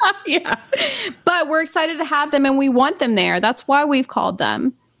 Yeah. But we're excited to have them and we want them there. That's why we've called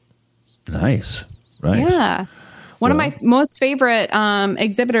them. Nice. Yeah. One of my most favorite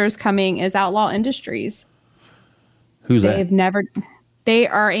exhibitors coming is Outlaw Industries. Who's that? They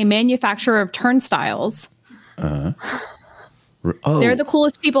are a manufacturer of turnstiles. They're the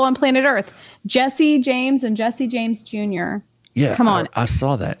coolest people on planet Earth. Jesse James and Jesse James Jr. Yeah. Come on. I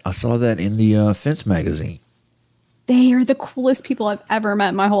saw that. I saw that in the Fence magazine. They are the coolest people I've ever met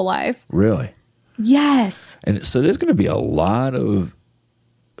in my whole life. Really? Yes. And so there's going to be a lot of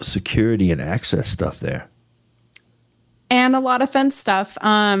security and access stuff there. And a lot of fence stuff.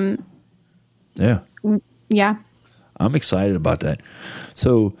 Yeah. Yeah. I'm excited about that.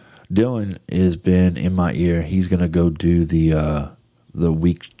 So Dylan has been in my ear. He's going to go do the 1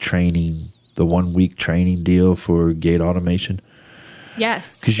 week training deal for gate automation.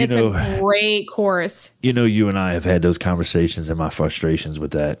 Yes. Because it's a great course. You and I have had those conversations and my frustrations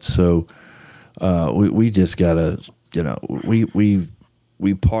with that. So we just gotta, we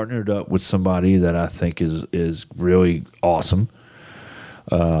partnered up with somebody that I think is really awesome.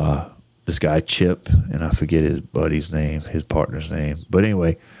 This guy Chip, and I forget his partner's name. But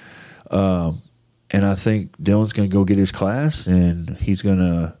anyway, and I think Dylan's going to go get his class, and he's going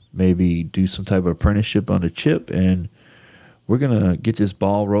to maybe do some type of apprenticeship on the Chip, and we're going to get this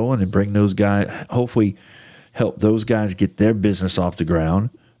ball rolling and bring those guys, hopefully help those guys get their business off the ground,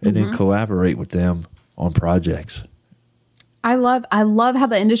 and then collaborate with them on projects. I love how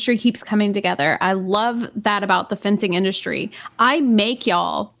the industry keeps coming together. I love that about the fencing industry. I make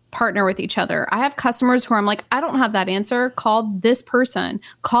y'all partner with each other. I have customers who I'm like, I don't have that answer. Call this person.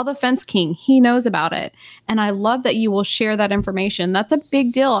 Call the Fence King. He knows about it. And I love that you will share that information. That's a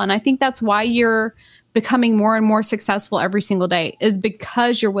big deal. And I think that's why you're becoming more and more successful every single day, is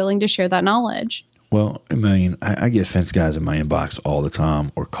because you're willing to share that knowledge. Well, I mean, I get fence guys in my inbox all the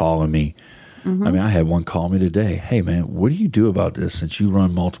time or calling me. Mm-hmm. I mean, I had one call me today. Hey, man, what do you do about this since you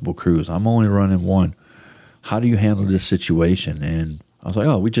run multiple crews? I'm only running one. How do you handle this situation? And I was like,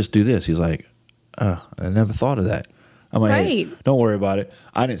 oh, we just do this. He's like, I never thought of that. I'm like, hey, don't worry about it.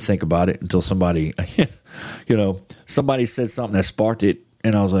 I didn't think about it until somebody, somebody said something that sparked it.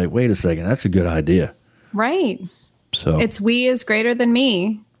 And I was like, wait a second, that's a good idea. Right. So it's we is greater than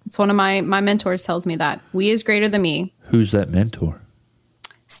me. It's one of my mentors tells me that. We is greater than me. Who's that mentor?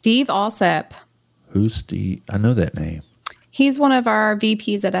 Steve Alsep. Who's Steve? I know that name. He's one of our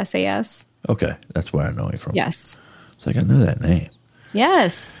VPs at SAS. Okay. That's where I know him from. Yes. It's like, I know that name.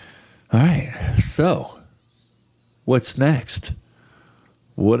 Yes. All right. So what's next?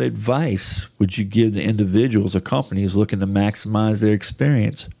 What advice would you give the individuals or companies looking to maximize their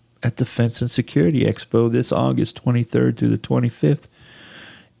experience at the Fence and Security Expo this August 23rd through the 25th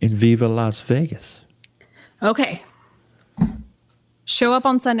in Viva Las Vegas? Okay. Show up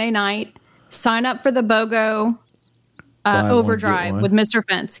on Sunday night. Sign up for the BOGO overdrive with Mr.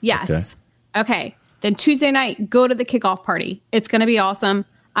 Fence. Yes. Okay. Then Tuesday night, go to the kickoff party. It's going to be awesome.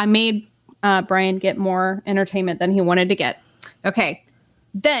 I made Brian get more entertainment than he wanted to get. Okay.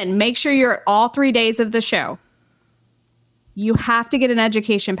 Then make sure you're at all 3 days of the show. You have to get an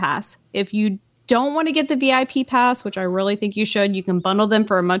education pass. If you don't want to get the VIP pass, which I really think you should, you can bundle them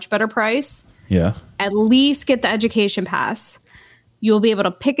for a much better price. Yeah. At least get the education pass. You'll be able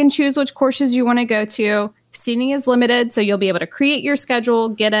to pick and choose which courses you want to go to. Seating is limited, so you'll be able to create your schedule,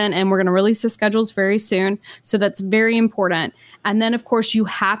 get in, and we're going to release the schedules very soon. So that's very important. And then, of course, you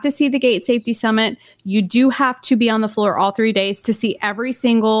have to see the Gate Safety Summit. You do have to be on the floor all 3 days to see every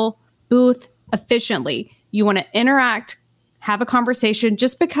single booth efficiently. You want to interact, have a conversation.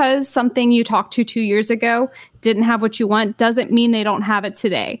 Just because something you talked to 2 years ago didn't have what you want doesn't mean they don't have it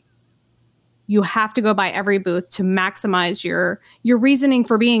today. You have to go by every booth to maximize your reasoning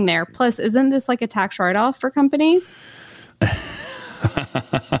for being there. Plus, isn't this like a tax write-off for companies? I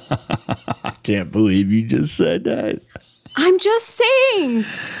can't believe you just said that. I'm just saying.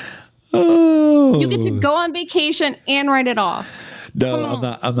 Oh. You get to go on vacation and write it off.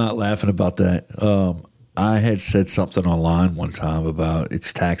 No, I'm not laughing about that. I had said something online one time about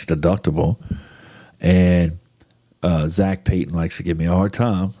it's tax deductible, and Zach Payton likes to give me a hard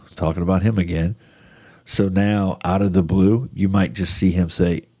time talking about him again. So now, out of the blue, you might just see him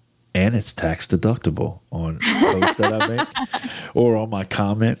say, and it's tax deductible on posts that I make or on my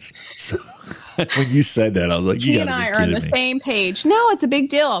comments. So when you said that, I was like, you got to be kidding me. He and I are on the same page. No, it's a big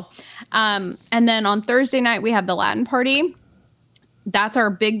deal. And then on Thursday night, we have the Latin party. That's our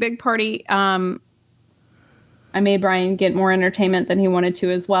big party. I made Brian get more entertainment than he wanted to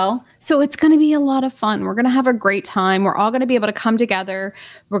as well. So it's going to be a lot of fun. We're going to have a great time. We're all going to be able to come together.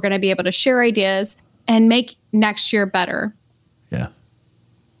 We're going to be able to share ideas and make next year better. Yeah.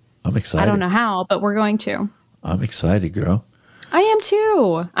 I'm excited. I don't know how, but we're going to. I'm excited, girl. I am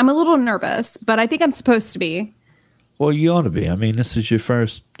too. I'm a little nervous, but I think I'm supposed to be. Well, you ought to be. I mean, this is your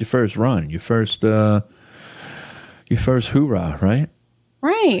first run, your first hoorah, right?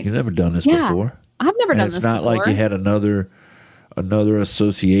 Right. You've never done this before. I've never done this before. It's not like you had another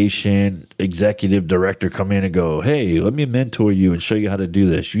association executive director come in and go, hey, let me mentor you and show you how to do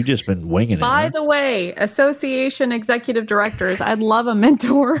this. You've just been winging it. By the way, association executive directors, I'd love a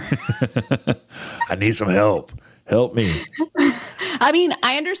mentor. I need some help. Help me. I mean,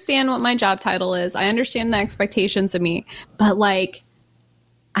 I understand what my job title is. I understand the expectations of me. But, like,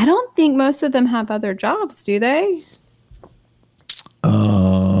 I don't think most of them have other jobs, do they?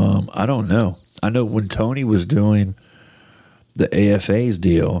 I don't know. I know when Tony was doing the AFA's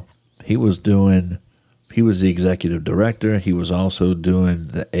deal, he was the executive director. He was also doing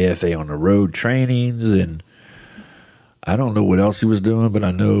the AFA on the road trainings, and I don't know what else he was doing, but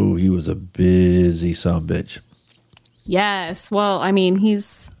I know he was a busy sumbitch. Yes. Well, I mean,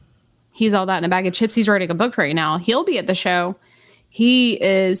 he's all that in a bag of chips. He's writing a book right now. He'll be at the show. He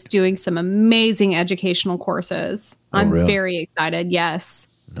is doing some amazing educational courses. I'm really? Very excited. Yes.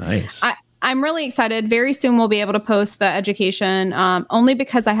 Nice. I'm really excited. Very soon we'll be able to post the education, only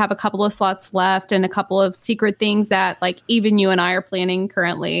because I have a couple of slots left and a couple of secret things that, like, even you and I are planning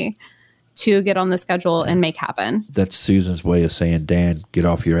currently to get on the schedule and make happen. That's Susan's way of saying, Dan, get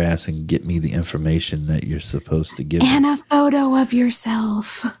off your ass and get me the information that you're supposed to give and me. A photo of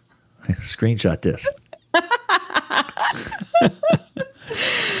yourself. Screenshot this.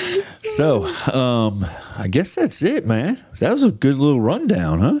 So, I guess that's it, man. That was a good little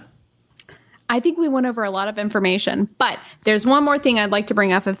rundown, huh? I think we went over a lot of information, but there's one more thing I'd like to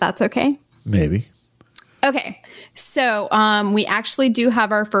bring up, if that's okay. Maybe. Okay. So, we actually do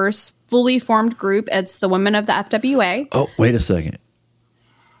have our first fully formed group. It's the Women of the FWA. Oh, wait a second.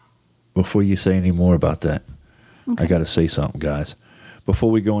 Before you say any more about that, okay. I got to say something, guys. Before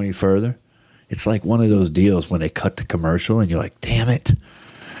we go any further, it's like one of those deals when they cut the commercial and you're like, damn it.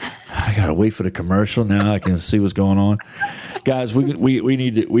 I got to wait for the commercial. Now I can see what's going on. Guys, we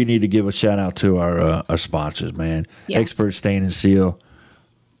need to give a shout out to our sponsors, man. Yes. Expert Stain and Seal.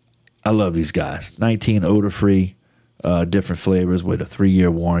 I love these guys. 19 odor-free, different flavors with a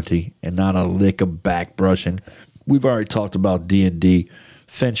 3-year warranty and not a lick of back brushing. We've already talked about D&D.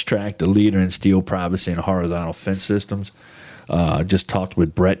 Fence Track, the leader in steel privacy and horizontal fence systems. Just talked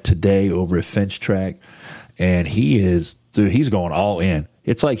with Brett today over at Fence Track, and he's going all in.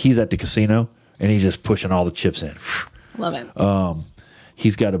 It's like he's at the casino, and he's just pushing all the chips in. Love it.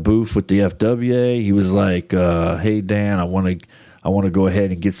 He's got a booth with the FWA. He was like, hey, Dan, I want to go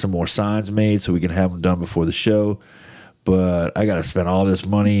ahead and get some more signs made so we can have them done before the show, but I got to spend all this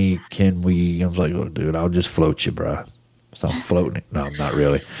money. Can we? I was like, oh, dude, I'll just float you, bro. So I'm floating it. No, I'm not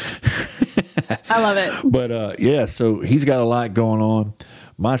really. I love it. But, yeah, so he's got a lot going on.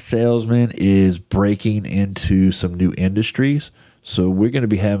 My salesman is breaking into some new industries. So we're going to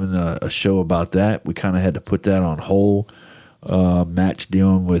be having a show about that. We kind of had to put that on hold. Matt's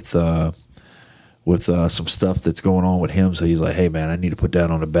dealing with some stuff that's going on with him. So he's like, hey, man, I need to put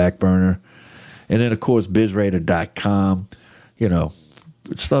that on the back burner. And then, of course, bizraider.com, you know,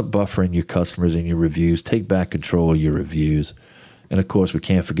 start buffering your customers and your reviews. Take back control of your reviews. And, of course, we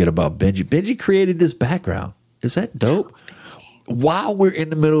can't forget about Benji. Benji created this background. Is that dope? While we're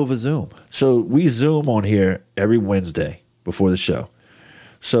in the middle of a Zoom. So we Zoom on here every Wednesday before the show.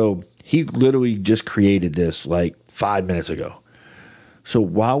 So he literally just created this like 5 minutes ago. So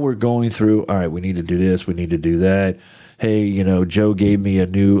while we're going through, all right, we need to do this, we need to do that. Hey, you know, Joe gave me a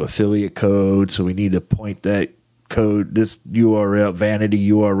new affiliate code, so we need to point that code, this URL, vanity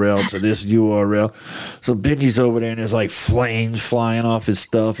URL to this URL. So Benji's over there and there's like flames flying off his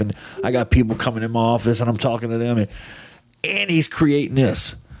stuff, and I got people coming in my office and I'm talking to them, and he's creating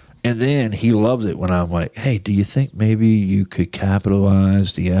this. And then he loves it when I'm like, hey, do you think maybe you could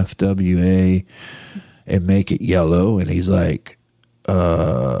capitalize the FWA and make it yellow? And he's like,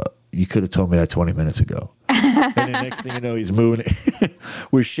 you could have told me that 20 minutes ago. And the next thing you know, he's moving it.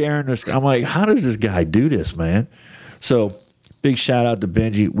 We're sharing this. I'm like, how does this guy do this, man? So big shout out to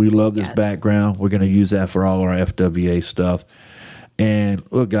Benji. We love this background. We're going to use that for all our FWA stuff. And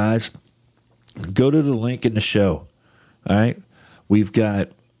look, guys, go to the link in the show. All right. We've got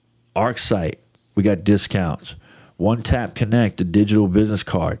ArcSight. We got discounts. One Tap Connect, the digital business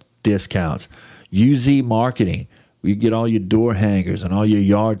card, discounts. UZ Marketing. You get all your door hangers and all your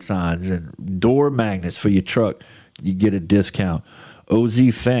yard signs and door magnets for your truck. You get a discount.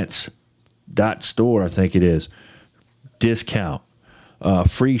 OZFence.store, I think it is. Discount.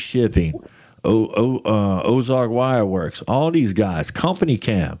 Free shipping. Ozark Wireworks. All these guys. Company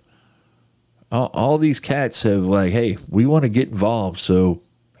Cam. All these cats have like, hey, we want to get involved, so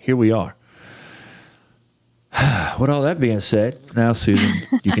here we are. With all that being said, now, Susan,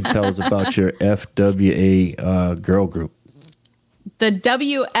 you can tell us about your FWA girl group. The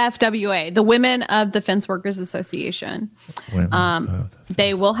WFWA, the Women of the Fence Workers Association.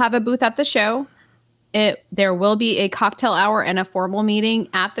 They will have a booth at the show. There will be a cocktail hour and a formal meeting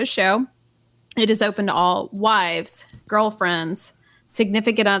at the show. It is open to all wives, girlfriends,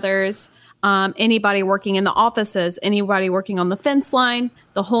 significant others, anybody working in the offices, anybody working on the fence line,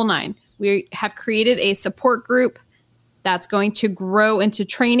 the whole nine. We have created a support group that's going to grow into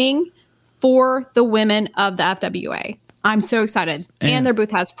training for the women of the FWA. I'm so excited. And their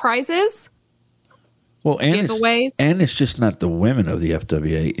booth has prizes, giveaways. And it's just not the women of the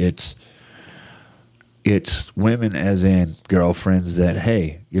FWA. It's women as in girlfriends that,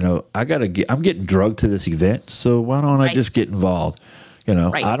 hey, you know, I'm getting drugged to this event, so why don't I just get involved? You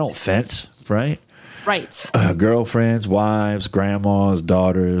know, I don't fence, right? Right. Girlfriends, wives, grandmas,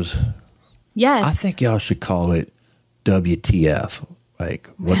 daughters. Yes. I think y'all should call it WTF. Like,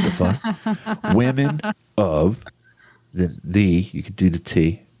 what the fuck? Women of the you could do the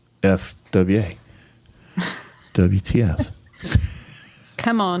T, FWA. WTF.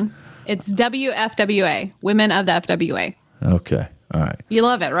 Come on. It's WFWA, Women of the FWA. Okay. All right. You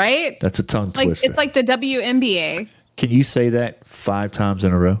love it, right? That's a tongue twister. It's like the WNBA. Can you say that 5 times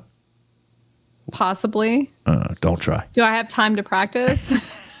in a row? Possibly. Don't try. Do I have time to practice?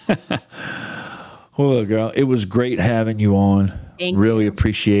 Well, look, girl, it was great having you on. Really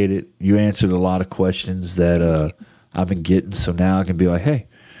appreciate it. You answered a lot of questions that I've been getting, so now I can be like, hey,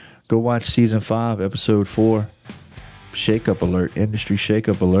 go watch season 5, episode 4, Shake-Up Alert, Industry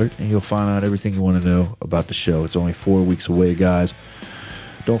Shake-Up Alert, and you'll find out everything you want to know about the show. It's only 4 weeks away, guys.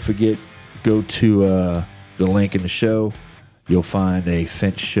 Don't forget, go to the link in the show. You'll find a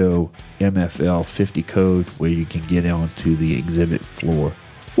Fence Show MFL 50 code where you can get onto the exhibit floor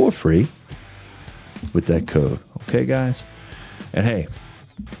for free with that code. Okay, guys? And hey,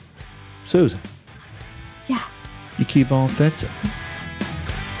 Susan. Yeah. You keep on fencing.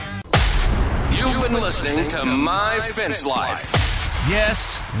 You've been listening to My Fence Life.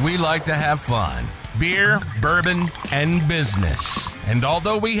 Yes, we like to have fun. Beer, bourbon, and business. And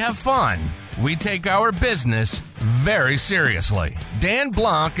although we have fun, we take our business very seriously. Dan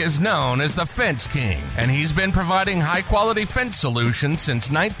Blanc is known as the Fence King, and he's been providing high-quality fence solutions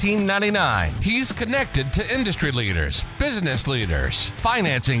since 1999. He's connected to industry leaders, business leaders,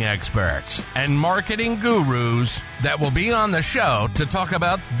 financing experts, and marketing gurus that will be on the show to talk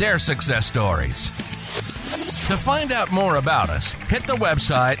about their success stories. To find out more about us, hit the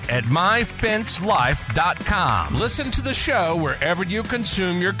website at myfencelife.com. Listen to the show wherever you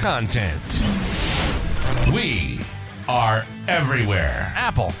consume your content. We are everywhere.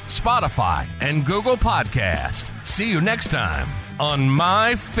 Apple, Spotify, and Google Podcast. See you next time on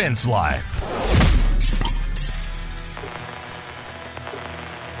My Fence Life.